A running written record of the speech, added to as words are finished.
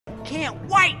can't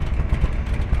wait!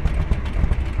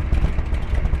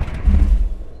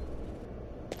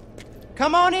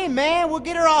 Come on in, man. We'll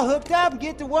get her all hooked up and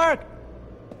get to work.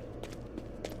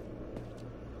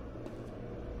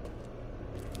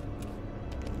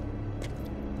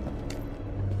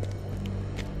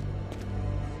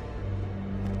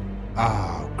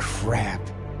 Oh, crap.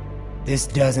 This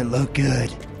doesn't look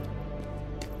good.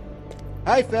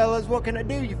 Hey, fellas, what can I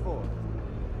do you for?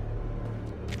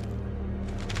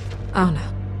 Oh no.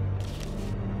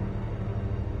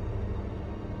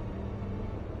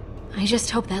 I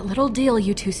just hope that little deal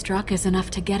you two struck is enough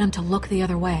to get him to look the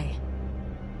other way.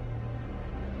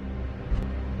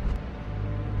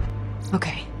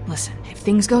 Okay, listen, if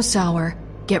things go sour,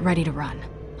 get ready to run.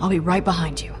 I'll be right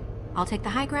behind you. I'll take the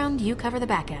high ground, you cover the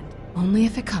back end. Only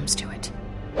if it comes to it.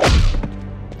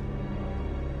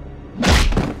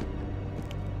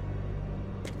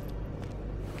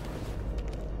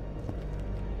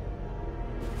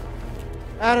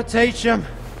 That'll teach them.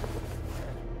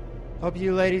 Hope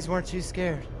you ladies weren't too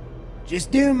scared.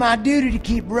 Just doing my duty to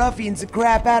keep ruffians and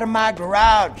crap out of my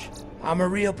garage. I'm a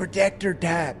real protector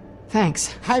type. Thanks.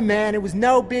 Hey man, it was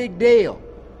no big deal.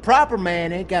 Proper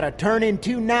man ain't gotta turn in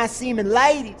two nice-seeming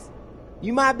ladies.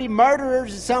 You might be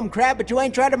murderers or some crap, but you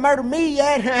ain't tried to murder me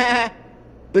yet.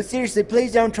 But seriously,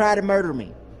 please don't try to murder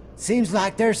me. Seems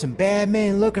like there's some bad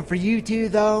men looking for you two,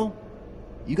 though.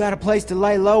 You got a place to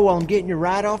lay low while I'm getting your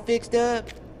ride all fixed up?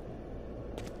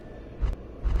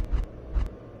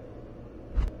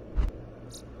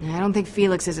 I don't think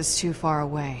Felix's is too far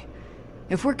away.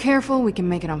 If we're careful, we can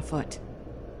make it on foot.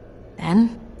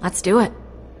 Then, let's do it.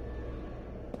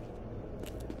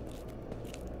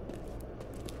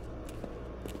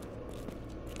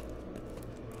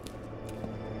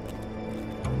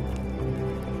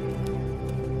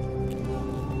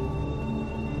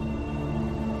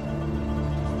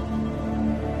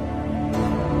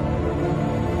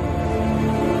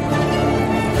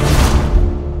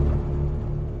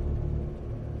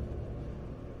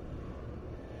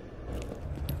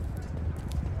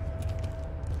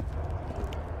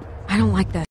 I don't like this.